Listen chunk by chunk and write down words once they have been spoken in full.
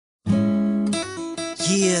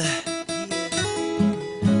Yeah,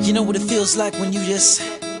 you know what it feels like when you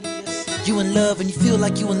in love and you feel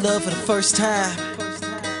like you in love for the first time.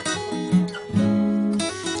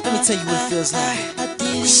 Let me tell you what it feels like. I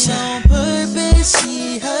did it on purpose,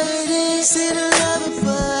 she heard it. Said I love her,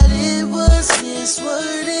 but it was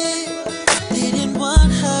misworded. Didn't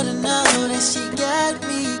want her to know that she got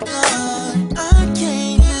me gone. I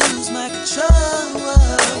can't lose my control.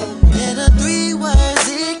 And the 3 words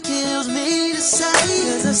it kills me to say,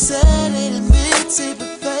 'cause I said it and meant it, but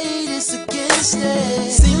fate is against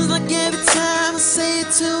it. Seems like every time I say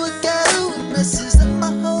it to a girl, it messes up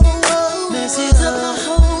my whole world. Messes up my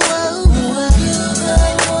whole world. Are you the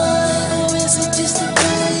one, or is it just a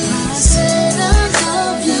game? I said I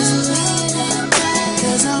love you,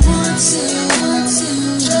 'cause I want to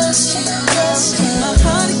trust you. My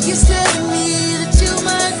heart keeps telling me that you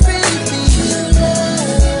might really be true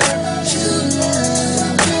love, true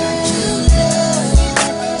love, true love,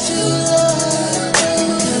 true love.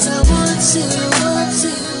 'Cause I want to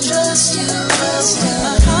trust you.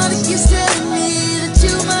 My heart keeps telling me that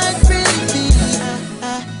you might really be. I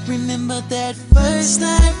remember that first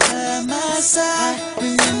night by my side.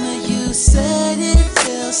 Remember you said it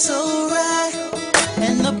felt so right,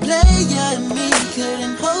 and the player in me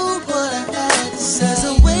couldn't hold what I had to say. 'Cause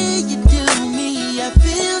the way you do me, I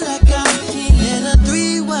feel like I'm a king. And the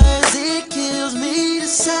 3 words it kills me to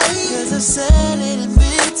say, 'cause I said it and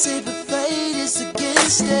meant it, but fate is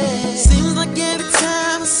against it. Seems like every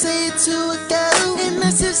time I say it to a girl, it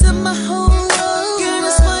messes up my whole world. Girl,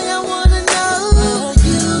 that's why I wanna know, are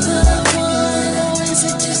you the one, or is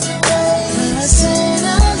it just a game? I said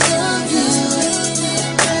I love you,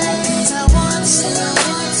 'cause I want to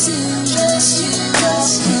trust you.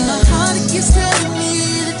 My heart keeps telling me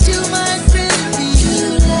that you might really be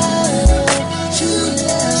true love, true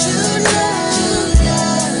love, true love, true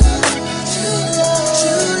love, true love,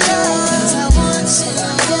 true love. 'Cause I want to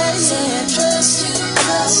trust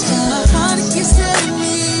you. My heart keeps telling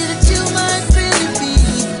me that you might really be.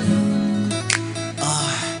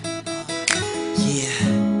 Yeah.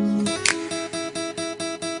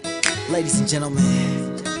 Ladies and gentlemen,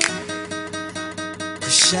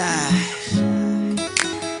 Chrishan.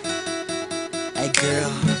 Hey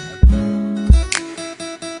girl,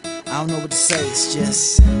 I don't know what to say, it's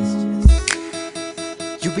just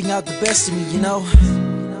you bring out the best in me, you know.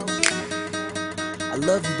 I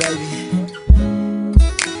love you, baby.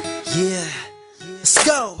 Yeah.